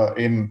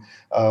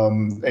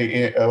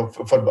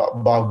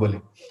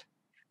Bahubali.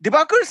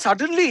 Dibakar,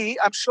 suddenly,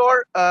 I'm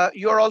sure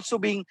you're also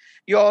being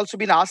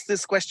asked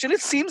this question.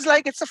 It seems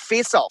like it's a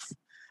face-off.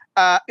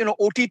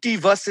 OTT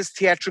versus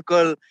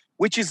theatrical,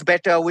 which is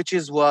better, which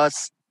is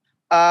worse.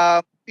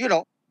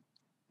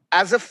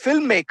 As a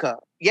filmmaker,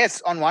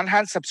 yes, on one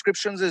hand,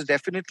 subscriptions is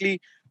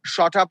definitely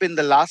shot up in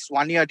the last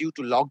 1 year due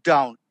to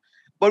lockdown.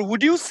 But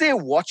would you say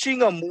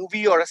watching a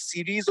movie or a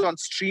series on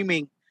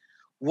streaming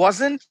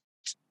wasn't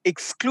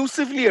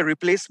exclusively a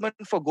replacement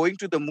for going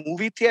to the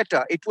movie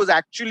theater? It was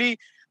actually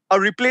a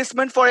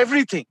replacement for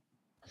everything.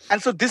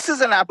 And so this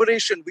is an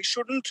aberration. We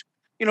shouldn't,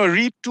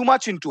 read too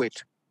much into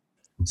it.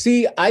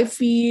 See, I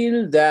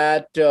feel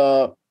that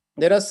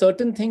there are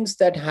certain things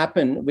that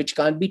happen which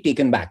can't be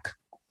taken back.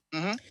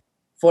 Mm-hmm.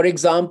 For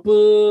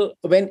example,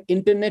 when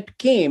internet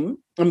came,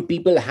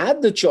 people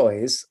had the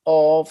choice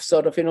of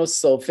sort of,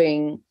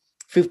 surfing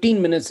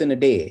 15 minutes in a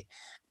day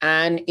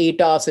and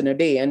 8 hours in a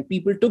day. And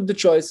people took the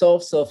choice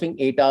of surfing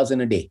 8 hours in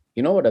a day.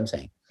 You know what I'm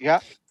saying? Yeah.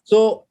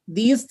 So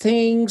these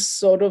things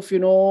sort of,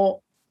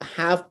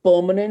 have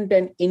permanent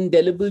and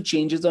indelible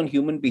changes on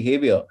human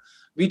behavior,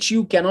 which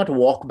you cannot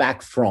walk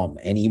back from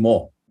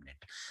anymore.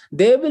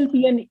 There will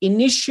be an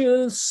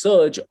initial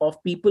surge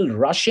of people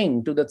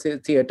rushing to the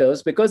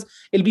theaters because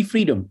it'll be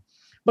freedom.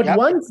 But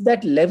once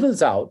that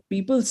levels out,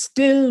 people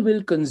still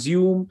will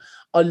consume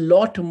a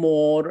lot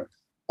more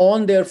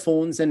on their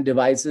phones and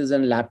devices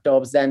and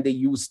laptops than they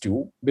used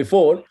to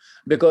before,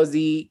 because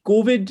the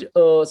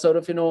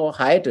COVID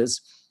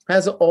hiatus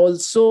has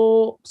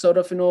also sort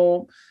of,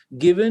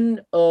 given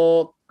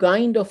a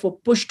kind of a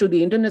push to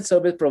the internet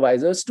service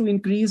providers to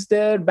increase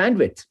their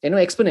bandwidth,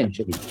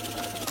 exponentially.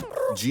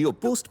 Jio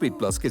Postpaid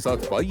Plus के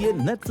साथ पाइए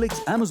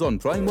Netflix, Amazon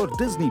Prime और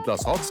Disney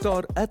Plus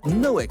Hotstar at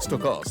no extra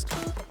cost.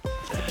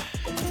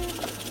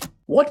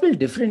 What will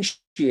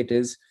differentiate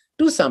is,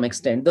 to some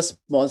extent, the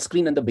small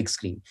screen and the big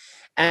screen.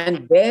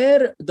 And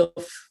there,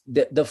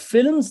 the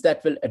films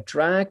that will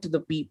attract the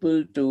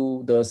people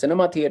to the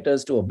cinema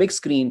theaters, to a big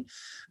screen,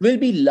 will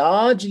be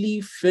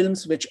largely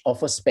films which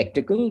offer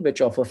spectacle,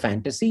 which offer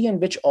fantasy, and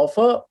which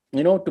offer,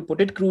 to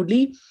put it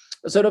crudely,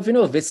 sort of,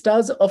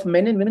 vistas of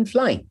men and women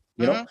flying,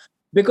 you know,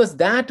 because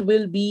that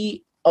will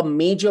be a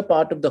major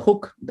part of the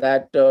hook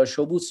that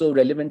Shobu so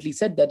relevantly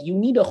said, that you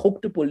need a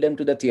hook to pull them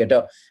to the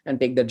theater and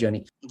take that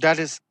journey.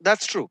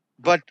 That's true.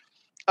 But,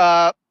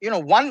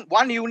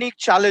 one unique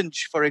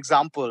challenge, for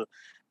example,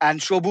 and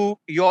Shobu,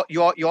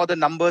 you're the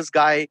numbers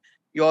guy.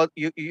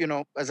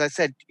 As I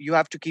said, you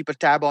have to keep a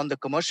tab on the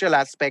commercial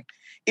aspect,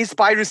 is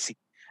piracy.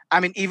 I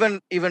mean,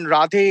 even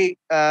Radhe,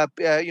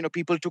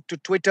 people took to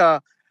Twitter,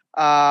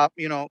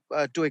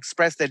 to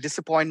express their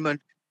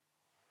disappointment.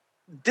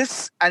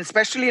 This, and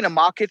especially in a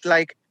market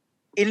like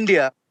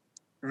India,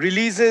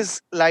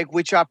 releases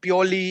which are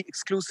purely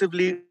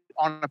exclusively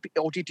on an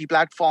OTT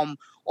platform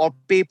or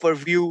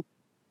pay-per-view,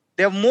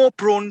 they're more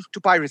prone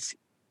to piracy.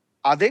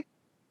 Are they?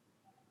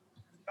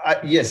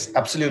 Yes,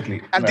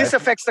 absolutely. And this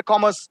affects the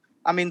commerce,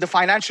 the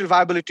financial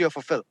viability of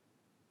a film.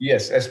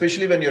 Yes,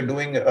 especially when you're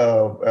doing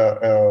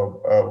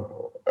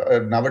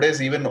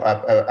nowadays. Even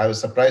I was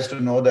surprised to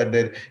know that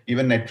there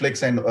even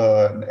Netflix and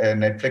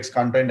Netflix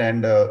content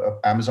and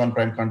Amazon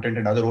Prime content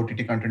and other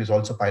OTT content is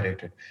also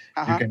pirated.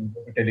 You can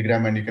go to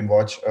Telegram and you can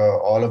watch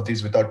all of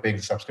these without paying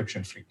the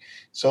subscription fee.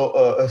 So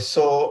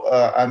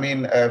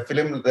film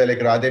like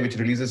Radhe, which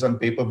releases on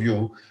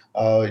pay-per-view,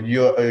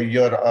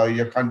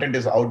 your content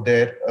is out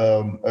there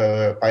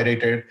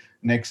pirated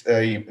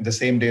the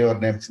same day or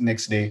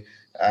next day,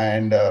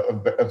 and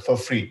for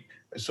free.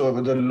 So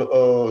it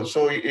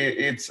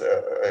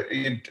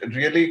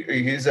really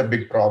is a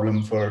big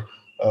problem for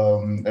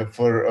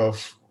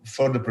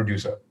the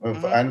producer,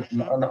 and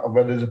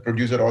whether the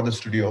producer or the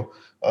studio.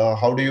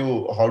 How do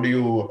you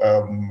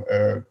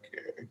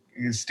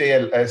stay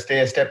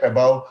a step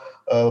above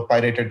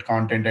pirated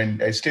content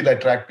and still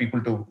attract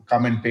people to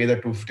come and pay the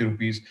 250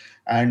 rupees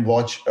and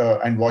watch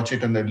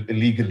it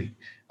legally?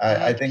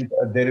 I think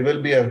there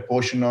will be a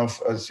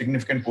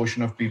significant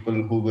portion of people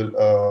who will,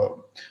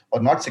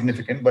 or not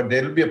significant, but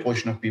there will be a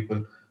portion of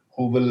people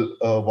who will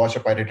watch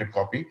a pirated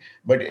copy.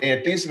 But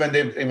at least when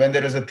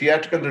there is a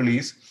theatrical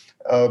release,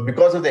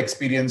 because of the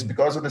experience,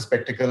 because of the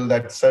spectacle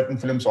that certain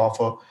films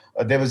offer,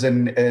 there was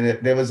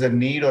a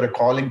need or a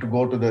calling to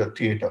go to the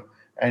theater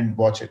and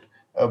watch it.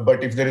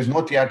 But if there is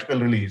no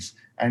theatrical release,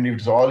 and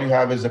if all you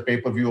have is a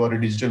pay-per-view or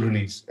a digital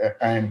release,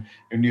 and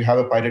you have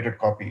a pirated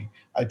copy,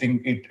 I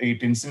think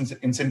it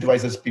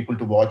incentivizes people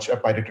to watch a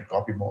pirated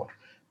copy more.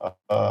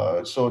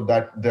 So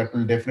that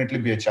will definitely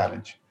be a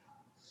challenge.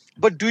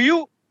 But do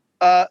you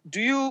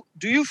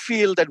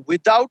feel that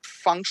without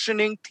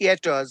functioning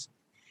theaters,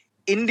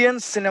 Indian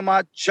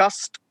cinema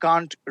just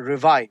can't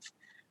revive?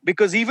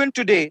 Because even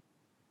today,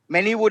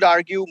 many would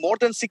argue more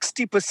than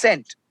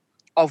 60%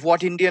 of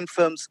what Indian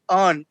films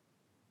earn,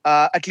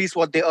 at least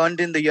what they earned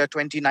in the year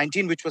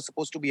 2019, which was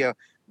supposed to be a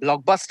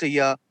blockbuster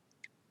year,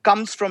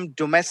 comes from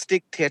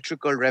domestic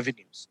theatrical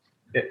revenues.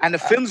 And a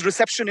film's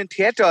reception in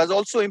theaters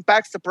also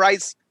impacts the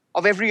price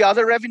of every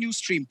other revenue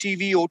stream: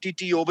 TV,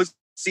 OTT,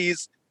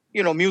 overseas,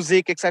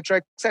 music,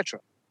 etc., etc.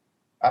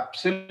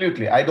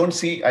 Absolutely. I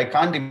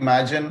can't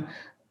imagine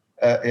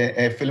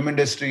a film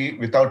industry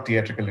without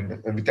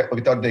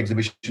without the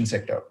exhibition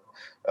sector.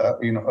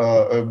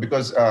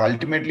 Because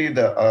ultimately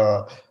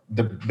the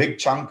big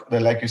chunk,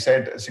 like you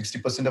said,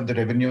 60% of the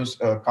revenues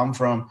come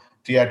from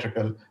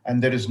theatrical,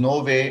 and there is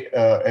no way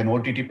an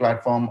OTT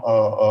platform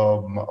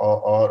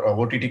or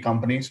OTT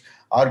companies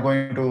are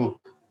going to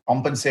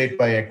compensate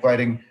by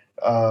acquiring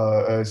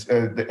by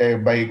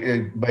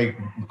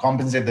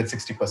compensate that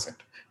 60%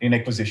 in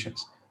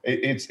acquisitions.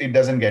 It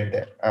doesn't get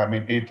there. I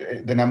mean,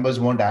 the numbers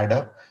won't add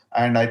up.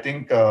 And I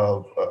think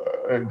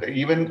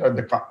even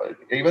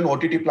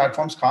OTT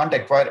platforms can't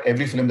acquire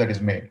every film that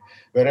is made,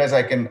 whereas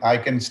I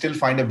can still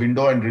find a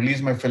window and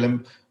release my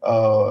film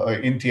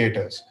in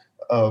theaters.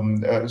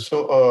 And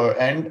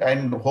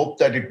hope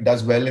that it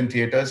does well in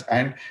theaters,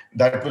 and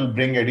that will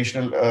bring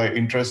additional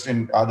interest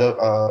in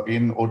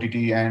in OTT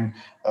and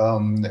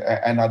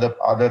other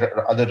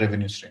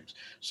revenue streams.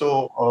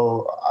 So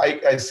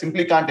I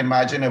simply can't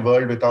imagine a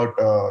world without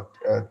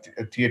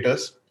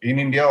theaters in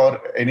India or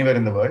anywhere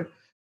in the world.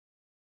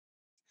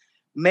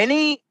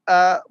 Many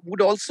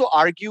would also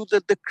argue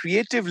that the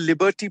creative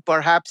liberty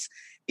perhaps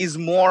is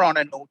more on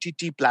an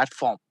OTT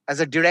platform. As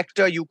a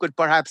director, you could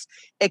perhaps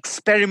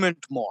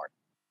experiment more.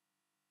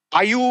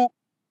 Are you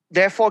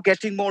therefore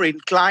getting more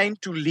inclined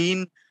to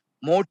lean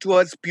more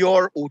towards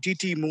pure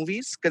OTT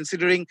movies,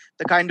 considering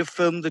the kind of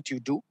film that you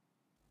do?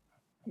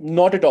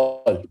 Not at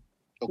all.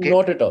 Okay.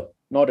 Not at all.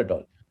 Not at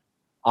all.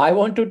 I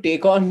want to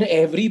take on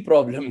every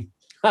problem.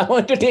 I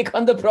want to take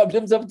on the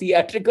problems of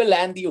theatrical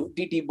and the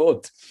OTT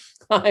both.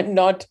 I'm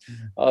not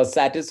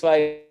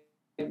satisfied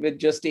with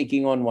just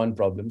taking on one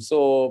problem.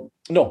 So,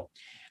 no.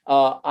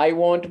 I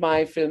want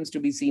my films to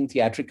be seen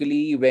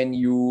theatrically. When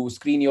you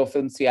screen your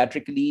films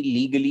theatrically,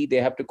 legally, they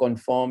have to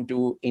conform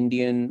to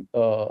Indian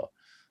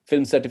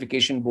Film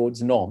Certification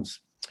Board's norms,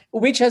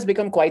 which has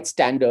become quite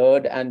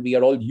standard, and we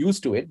are all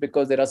used to it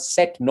because there are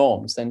set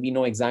norms and we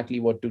know exactly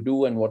what to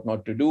do and what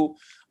not to do,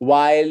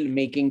 while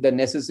making the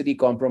necessary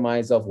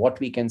compromise of what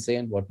we can say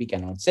and what we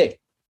cannot say.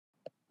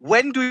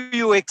 When do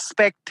you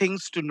expect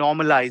things to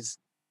normalize?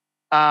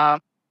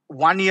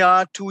 1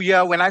 year, 2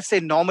 year? When I say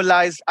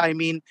normalize, I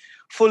mean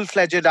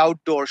full-fledged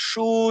outdoor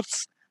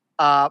shoots,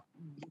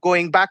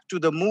 going back to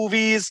the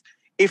movies,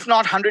 if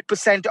not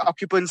 100%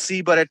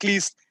 occupancy, but at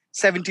least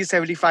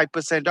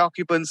 70-75%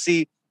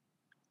 occupancy,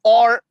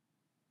 or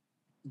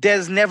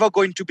there's never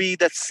going to be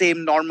that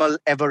same normal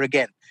ever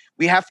again.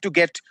 We have to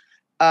get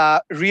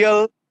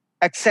real,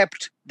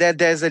 accept that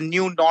there's a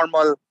new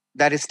normal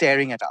that is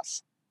staring at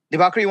us.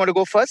 Dibakar, you want to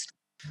go first?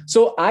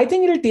 So I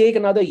think it'll take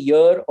another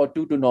year or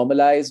two to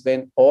normalize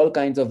when all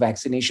kinds of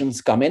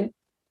vaccinations come in.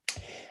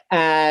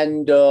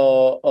 And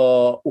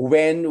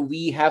when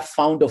we have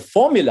found a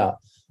formula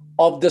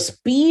of the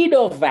speed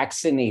of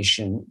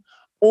vaccination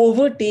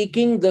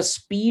overtaking the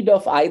speed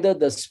of either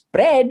the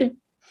spread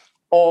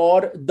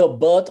or the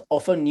birth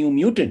of a new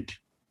mutant.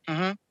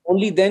 Mm-hmm.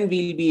 Only then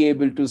we'll be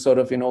able to sort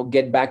of,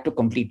 get back to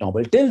complete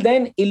normal. Till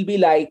then, it'll be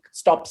like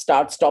stop,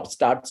 start, stop,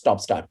 start, stop,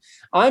 start.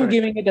 I'm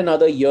giving it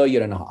another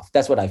year and a half.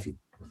 That's what I feel.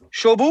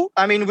 Shobu,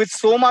 I mean, with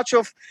so much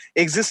of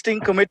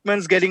existing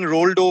commitments getting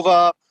rolled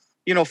over,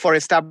 for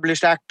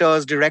established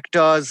actors,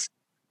 directors,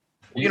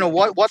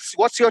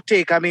 what's your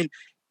take? I mean,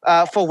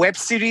 for web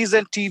series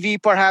and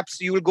TV, perhaps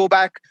you will go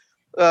back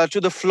to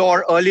the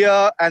floor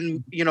earlier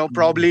and,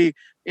 probably,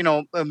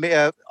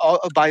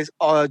 by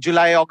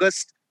July,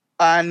 August.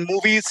 And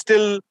movies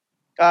still,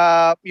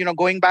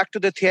 going back to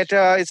the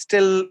theater is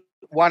still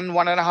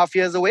 1.5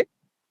 years away?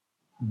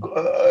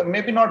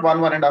 Maybe not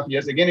 1.5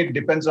 years. Again, it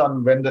depends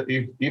on when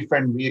if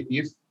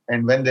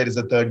and when there is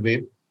a third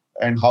wave,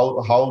 and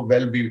how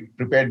well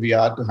prepared we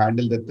are to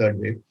handle the third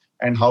wave,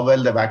 and how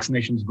well the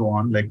vaccinations go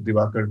on, like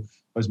Dibakar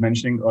was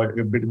mentioning.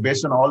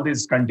 Based on all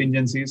these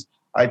contingencies,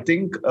 I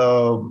think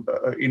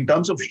in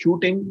terms of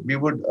shooting, we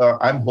would,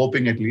 I'm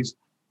hoping at least,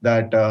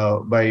 that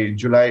by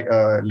July,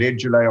 late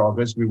July,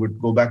 August, we would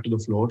go back to the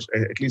floors,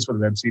 at least for the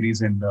web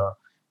series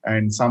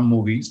and some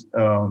movies.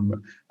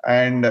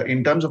 And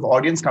in terms of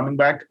audience coming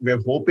back,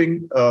 we're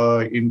hoping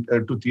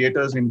to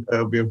theaters.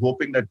 We're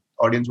hoping that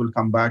audience will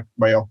come back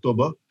by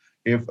October,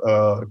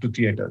 to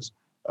theaters.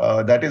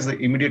 That is the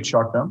immediate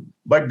short term.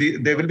 But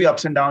there will be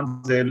ups and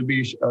downs. There will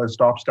be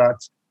stop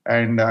starts.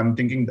 And I'm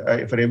thinking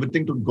for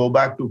everything to go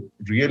back to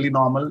really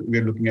normal,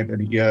 we're looking at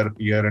a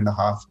year and a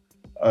half.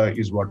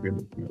 Is what we're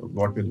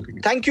looking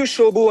at. Thank you,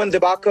 Shobu and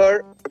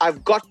Dibakar.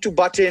 I've got to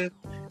butt in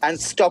and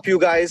stop you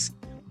guys.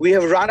 We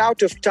have run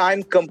out of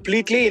time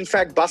completely. In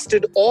fact,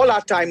 busted all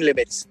our time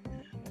limits.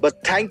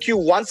 But thank you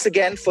once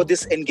again for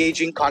this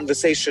engaging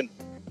conversation.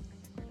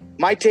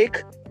 My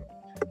take: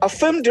 a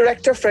film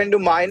director friend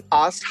of mine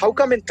asked, how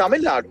come in Tamil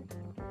Nadu,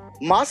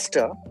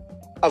 Master,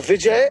 a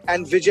Vijay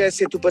and Vijay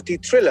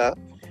Sethupathi thriller,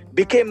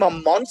 became a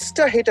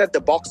monster hit at the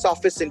box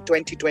office in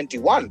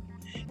 2021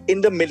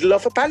 in the middle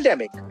of a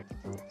pandemic?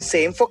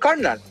 Same for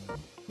Karnan,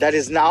 that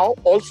is now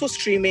also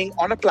streaming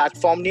on a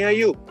platform near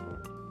you.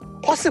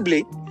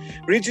 Possibly,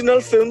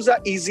 regional films are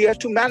easier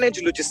to manage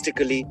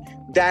logistically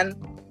than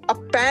a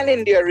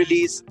pan-India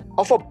release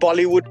of a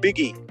Bollywood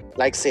biggie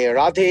like, say,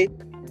 Radhe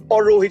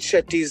or Rohit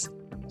Shetty's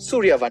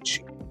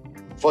Suryavanshi.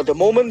 For the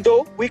moment,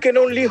 though, we can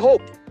only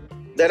hope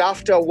that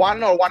after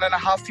 1 or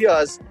 1.5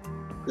 years,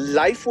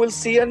 life will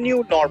see a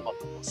new normal,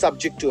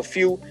 subject to a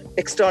few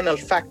external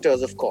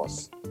factors, of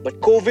course. But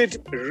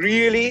COVID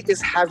really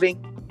is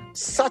having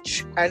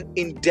such an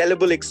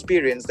indelible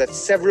experience that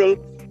several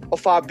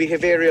of our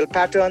behavioral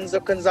patterns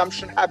or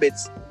consumption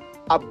habits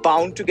are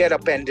bound to get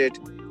upended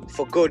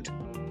for good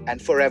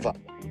and forever.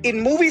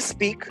 In movie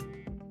speak,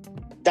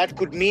 that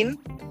could mean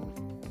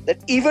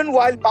that even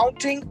while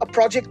mounting a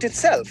project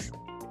itself,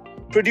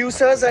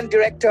 producers and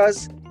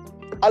directors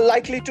are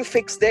likely to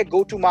fix their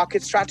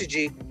go-to-market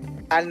strategy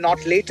and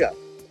not later,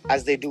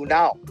 as they do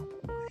now.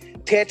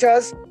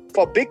 Theatres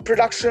for big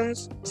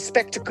productions,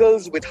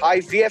 spectacles with high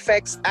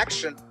VFX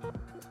action,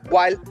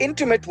 while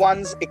intimate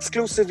ones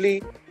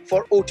exclusively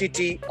for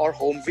OTT or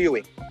home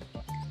viewing.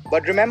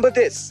 But remember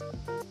this,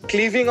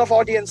 cleaving of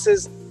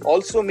audiences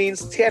also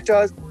means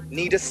theatres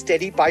need a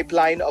steady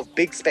pipeline of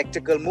big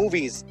spectacle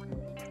movies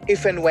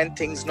if and when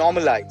things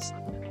normalize.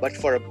 But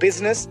for a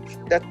business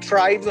that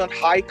thrives on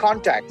high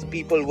contact,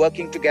 people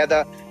working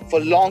together for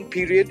long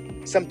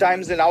period,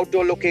 sometimes in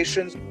outdoor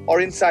locations or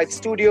inside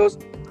studios,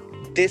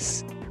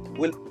 this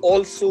will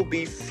also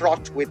be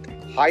fraught with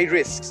high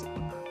risks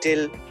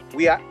till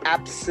we are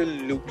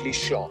absolutely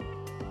sure.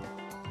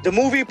 The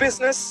movie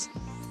business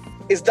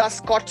is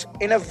thus caught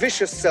in a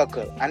vicious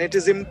circle, and it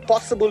is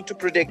impossible to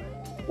predict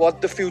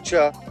what the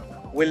future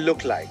will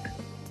look like.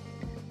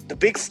 The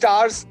big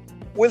stars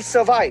will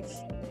survive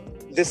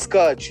this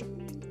scourge.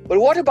 But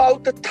what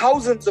about the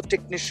thousands of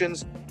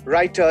technicians,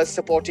 writers,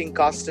 supporting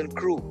cast and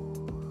crew?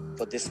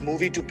 For this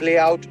movie to play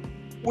out,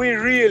 we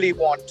really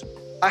want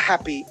a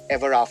happy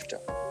ever after.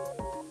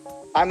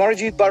 I'm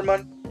Arijit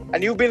Barman,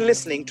 and you've been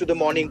listening to The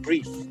Morning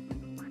Brief.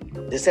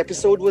 This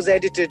episode was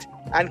edited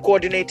and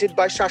coordinated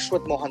by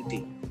Shashwat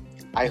Mohanty.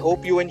 I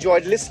hope you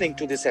enjoyed listening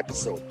to this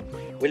episode.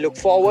 We look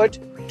forward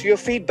to your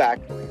feedback.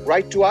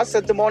 Write to us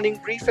at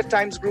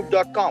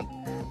themorningbrief@timesgroup.com.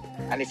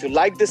 And if you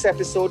like this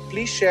episode,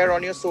 please share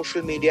on your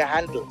social media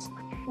handles.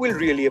 We'll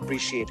really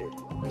appreciate it.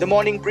 The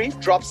Morning Brief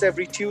drops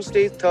every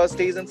Tuesday,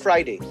 Thursdays, and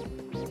Fridays.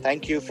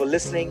 Thank you for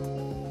listening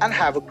and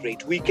have a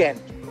great weekend.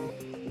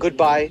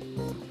 Goodbye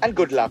and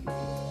good luck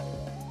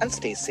and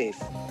stay safe.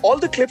 All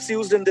the clips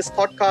used in this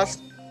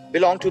podcast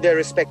belong to their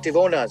respective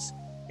owners.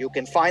 You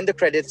can find the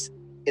credits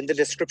in the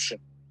description.